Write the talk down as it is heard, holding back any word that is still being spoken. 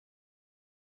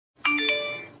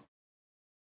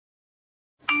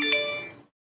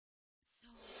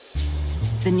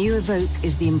The new Evoque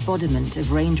is the embodiment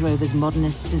of Range Rover's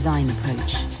modernist design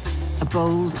approach, a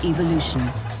bold evolution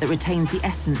that retains the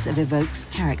essence of Evoque's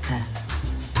character.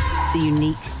 The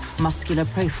unique, muscular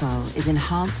profile is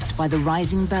enhanced by the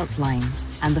rising beltline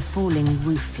and the falling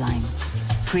roofline,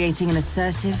 creating an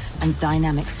assertive and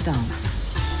dynamic stance.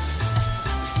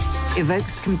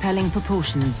 Evoque's compelling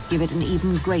proportions give it an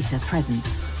even greater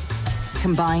presence,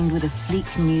 combined with a sleek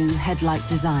new headlight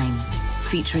design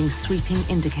featuring sweeping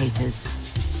indicators,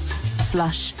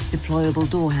 flush deployable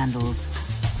door handles,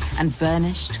 and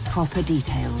burnished copper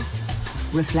details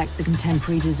reflect the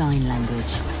contemporary design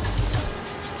language.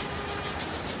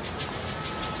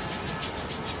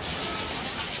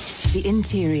 The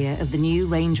interior of the new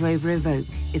Range Rover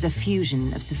Evoque is a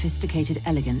fusion of sophisticated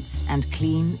elegance and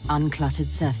clean, uncluttered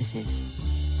surfaces.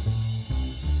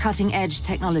 Cutting-edge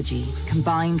technology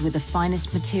combined with the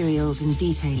finest materials and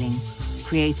detailing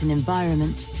create an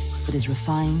environment that is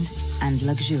refined and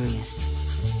luxurious.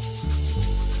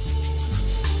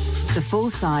 The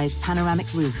full-size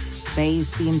panoramic roof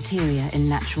bathes the interior in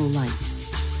natural light.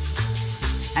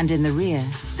 And in the rear,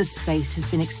 the space has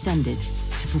been extended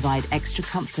to provide extra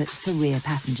comfort for rear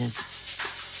passengers.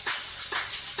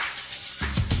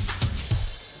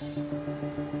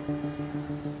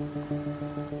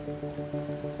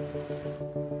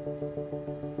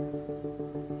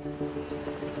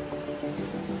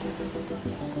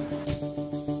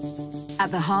 At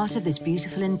the heart of this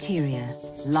beautiful interior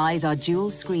lies our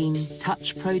dual-screen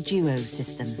Touch Pro Duo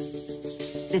system.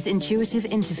 This intuitive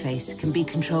interface can be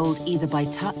controlled either by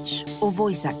touch or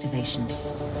voice activation,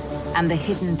 and the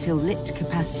hidden till lit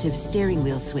capacitive steering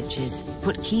wheel switches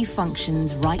put key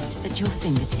functions right at your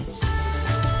fingertips.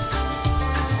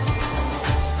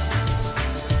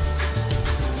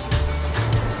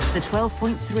 The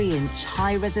 12.3-inch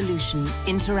high-resolution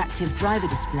interactive driver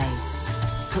display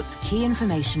puts key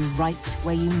information right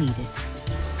where you need it.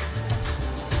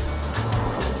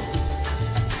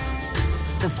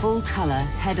 The full-color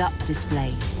head-up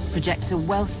display projects a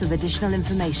wealth of additional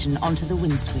information onto the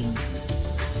windscreen.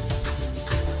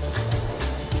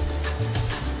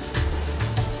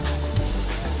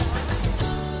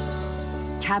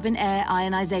 Cabin air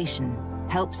ionization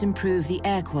helps improve the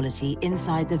air quality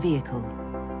inside the vehicle,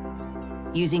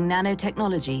 using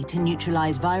nanotechnology to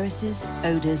neutralize viruses,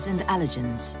 odors, and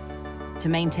allergens to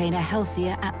maintain a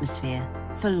healthier atmosphere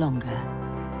for longer.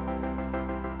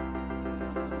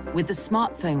 With the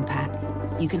smartphone pack,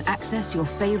 you can access your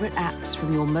favorite apps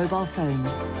from your mobile phone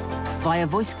via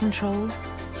voice control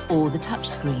or the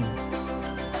touchscreen.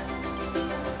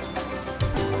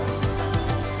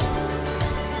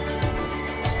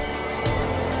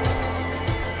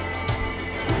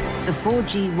 The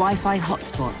 4G Wi-Fi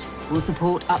hotspot will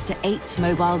support up to 8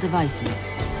 mobile devices,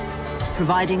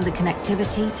 providing the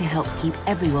connectivity to help keep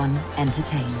everyone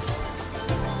entertained.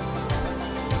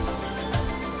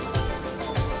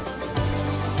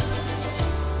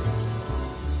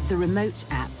 The Remote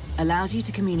app allows you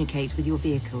to communicate with your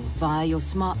vehicle via your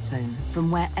smartphone from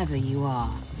wherever you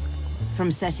are.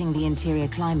 From setting the interior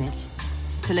climate,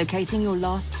 to locating your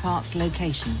last parked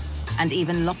location, and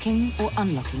even locking or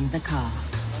unlocking the car.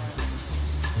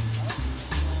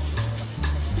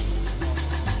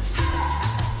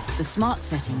 The Smart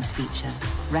Settings feature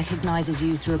recognizes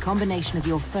you through a combination of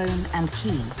your phone and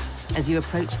key as you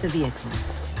approach the vehicle,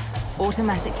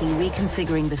 automatically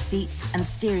reconfiguring the seats and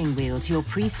steering wheel to your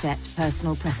preset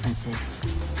personal preferences.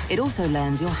 It also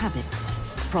learns your habits,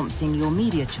 prompting your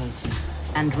media choices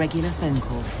and regular phone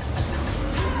calls.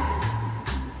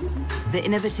 The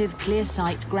innovative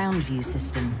ClearSight ground view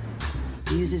system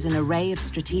uses an array of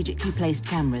strategically placed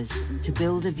cameras to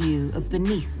build a view of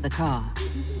beneath the car,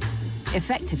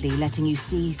 effectively letting you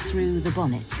see through the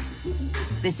bonnet.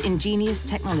 This ingenious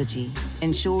technology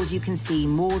ensures you can see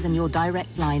more than your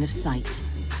direct line of sight,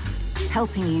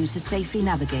 helping you to safely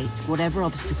navigate whatever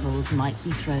obstacles might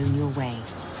be thrown your way.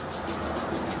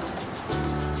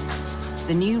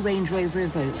 The new Range Rover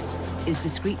Evoque is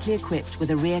discreetly equipped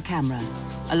with a rear camera,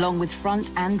 along with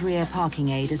front and rear parking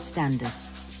aid as standard,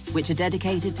 which are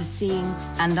dedicated to seeing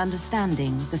and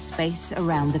understanding the space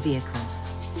around the vehicle.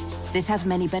 This has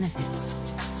many benefits,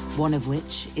 one of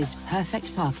which is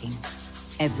perfect parking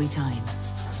every time.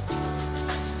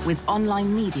 With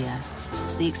online media,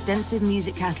 the extensive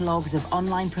music catalogues of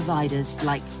online providers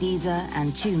like Deezer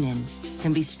and TuneIn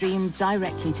can be streamed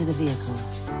directly to the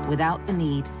vehicle without the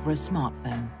need for a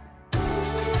smartphone.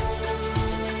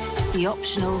 The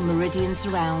optional Meridian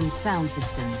Surround sound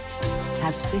system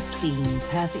has 15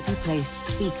 perfectly placed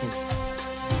speakers,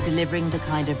 delivering the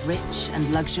kind of rich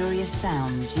and luxurious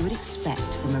sound you would expect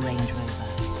from a Range Rover.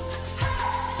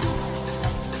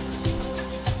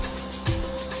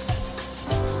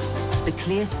 The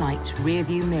clear sight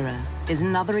rear-view mirror is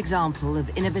another example of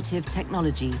innovative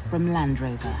technology from Land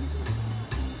Rover.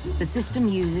 The system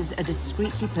uses a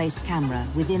discreetly placed camera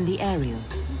within the aerial,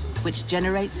 which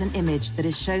generates an image that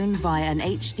is shown via an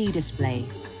HD display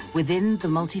within the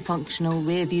multifunctional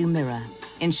rear-view mirror,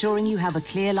 ensuring you have a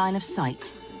clear line of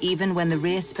sight even when the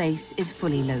rear space is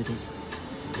fully loaded.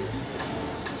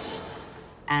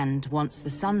 And once the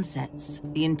sun sets,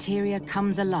 the interior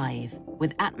comes alive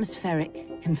with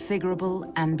atmospheric,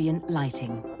 configurable ambient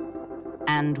lighting.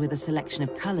 And with a selection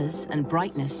of colors and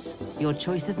brightness, your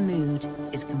choice of mood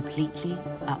is completely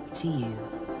up to you.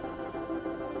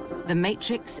 The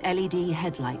Matrix LED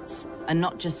headlights are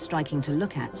not just striking to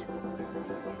look at.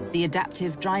 The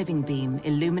adaptive driving beam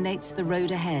illuminates the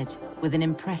road ahead with an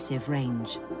impressive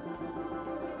range.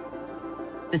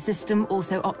 The system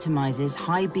also optimizes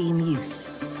high beam use,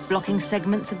 blocking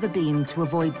segments of the beam to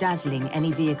avoid dazzling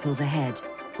any vehicles ahead,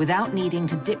 without needing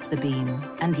to dip the beam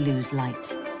and lose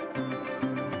light.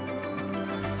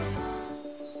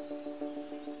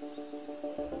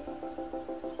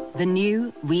 The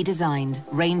new, redesigned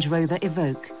Range Rover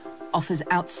Evoque offers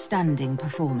outstanding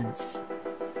performance.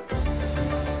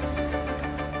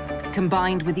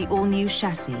 Combined with the all-new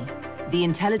chassis, the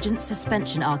intelligent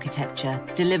suspension architecture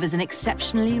delivers an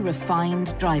exceptionally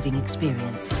refined driving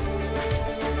experience.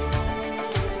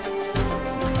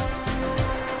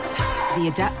 The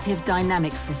adaptive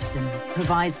dynamics system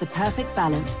provides the perfect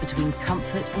balance between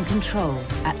comfort and control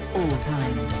at all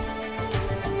times.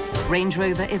 Range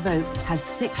Rover Evoque has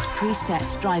 6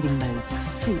 preset driving modes to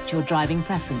suit your driving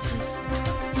preferences.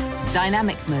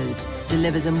 Dynamic mode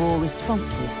delivers a more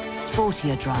responsive,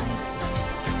 sportier drive.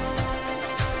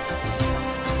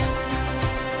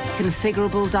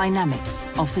 Configurable Dynamics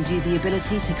offers you the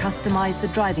ability to customize the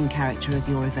driving character of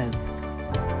your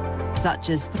Evoque, such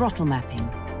as throttle mapping,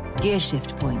 gear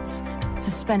shift points,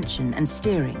 suspension and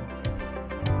steering.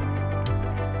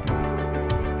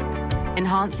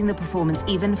 Enhancing the performance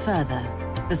even further,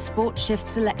 the Sport Shift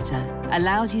Selector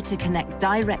allows you to connect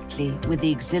directly with the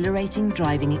exhilarating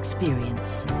driving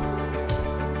experience.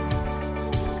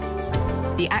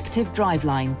 The Active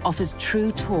Driveline offers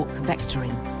true torque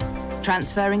vectoring,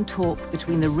 transferring torque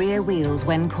between the rear wheels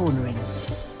when cornering.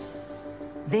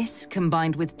 This,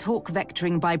 combined with torque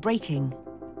vectoring by braking,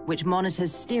 which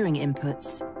monitors steering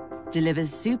inputs,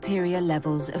 delivers superior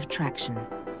levels of traction.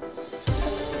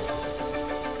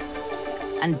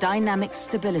 And dynamic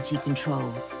stability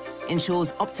control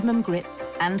ensures optimum grip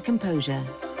and composure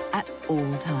at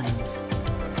all times.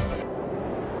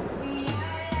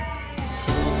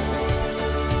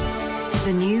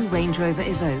 The new Range Rover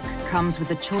Evoque comes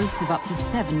with a choice of up to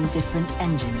 7 different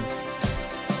engines.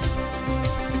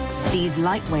 These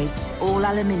lightweight,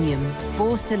 all-aluminium,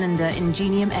 4-cylinder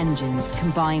Ingenium engines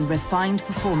combine refined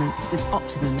performance with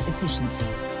optimum efficiency.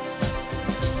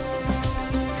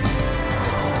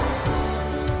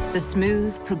 The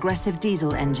smooth, progressive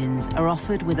diesel engines are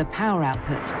offered with a power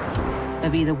output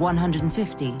of either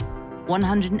 150,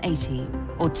 180,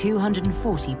 or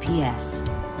 240 PS.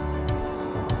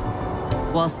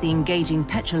 Whilst the engaging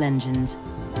petrol engines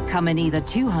come in either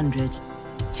 200,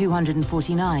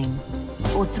 249,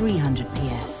 or 300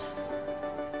 PS.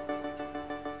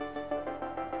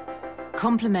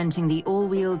 Complementing the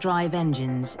all-wheel drive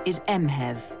engines is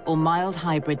MHEV, or mild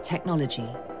hybrid technology.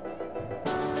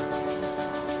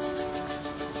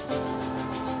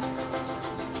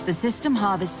 The system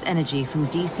harvests energy from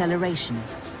deceleration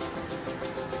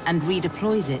and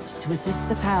redeploys it to assist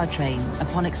the powertrain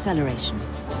upon acceleration,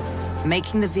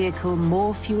 making the vehicle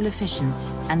more fuel efficient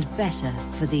and better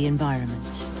for the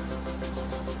environment.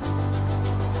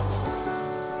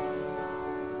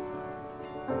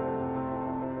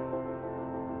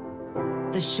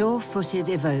 The sure-footed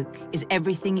Evoque is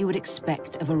everything you would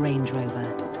expect of a Range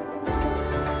Rover.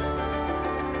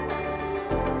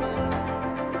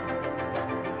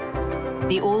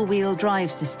 The all-wheel drive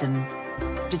system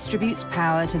distributes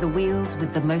power to the wheels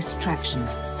with the most traction,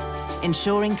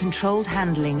 ensuring controlled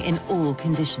handling in all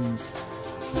conditions.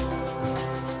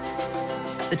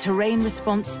 The Terrain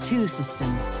Response 2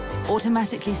 system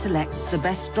automatically selects the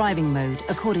best driving mode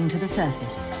according to the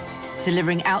surface,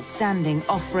 delivering outstanding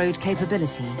off-road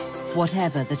capability,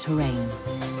 whatever the terrain.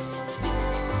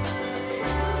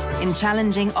 In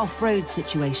challenging off-road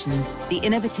situations, the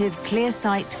innovative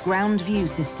ClearSight ground view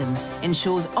system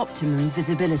ensures optimum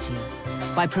visibility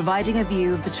by providing a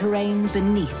view of the terrain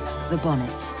beneath the bonnet.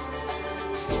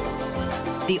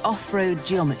 The off-road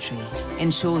geometry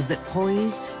ensures that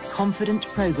poised, confident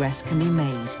progress can be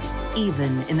made,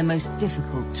 even in the most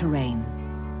difficult terrain.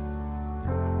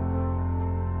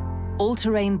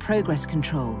 All-terrain progress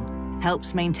control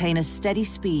helps maintain a steady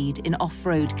speed in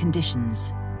off-road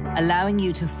conditions, allowing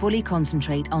you to fully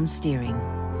concentrate on steering.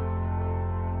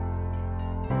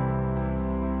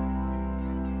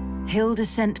 Hill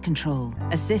descent control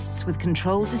assists with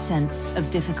controlled descents of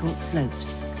difficult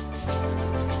slopes.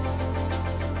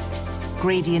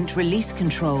 Gradient release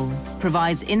control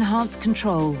provides enhanced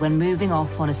control when moving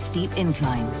off on a steep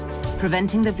incline,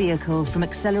 preventing the vehicle from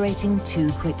accelerating too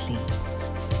quickly.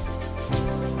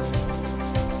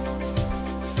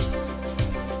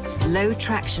 Low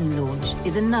traction launch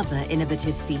is another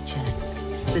innovative feature.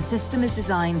 The system is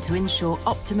designed to ensure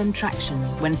optimum traction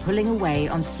when pulling away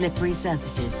on slippery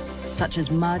surfaces, such as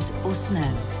mud or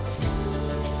snow.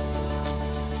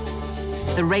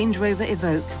 The Range Rover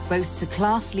Evoque boasts a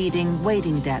class-leading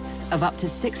wading depth of up to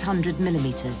 600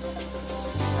 millimeters.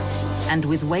 And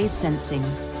with wade sensing,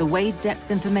 the wade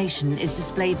depth information is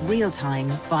displayed real-time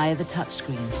via the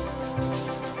touchscreen.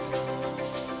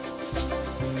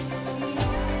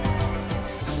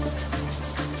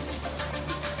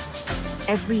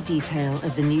 Every detail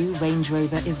of the new Range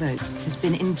Rover Evoque has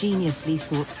been ingeniously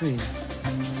thought through,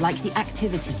 like the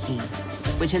activity key,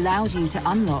 which allows you to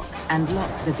unlock and lock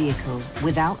the vehicle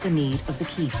without the need of the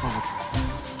key fob.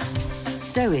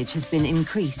 Stowage has been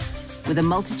increased with a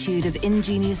multitude of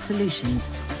ingenious solutions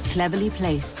cleverly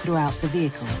placed throughout the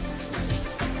vehicle.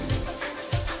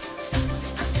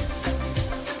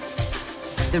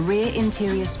 The rear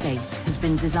interior space has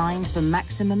been designed for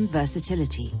maximum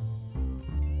versatility,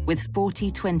 with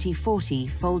 40-20-40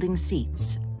 folding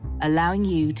seats, allowing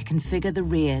you to configure the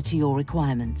rear to your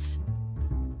requirements.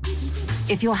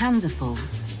 If your hands are full,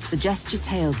 the gesture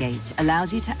tailgate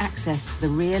allows you to access the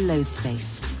rear load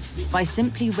space by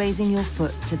simply raising your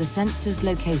foot to the sensors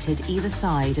located either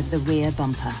side of the rear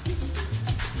bumper.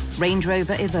 Range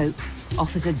Rover Evoque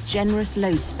offers a generous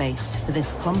load space for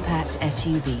this compact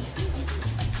SUV.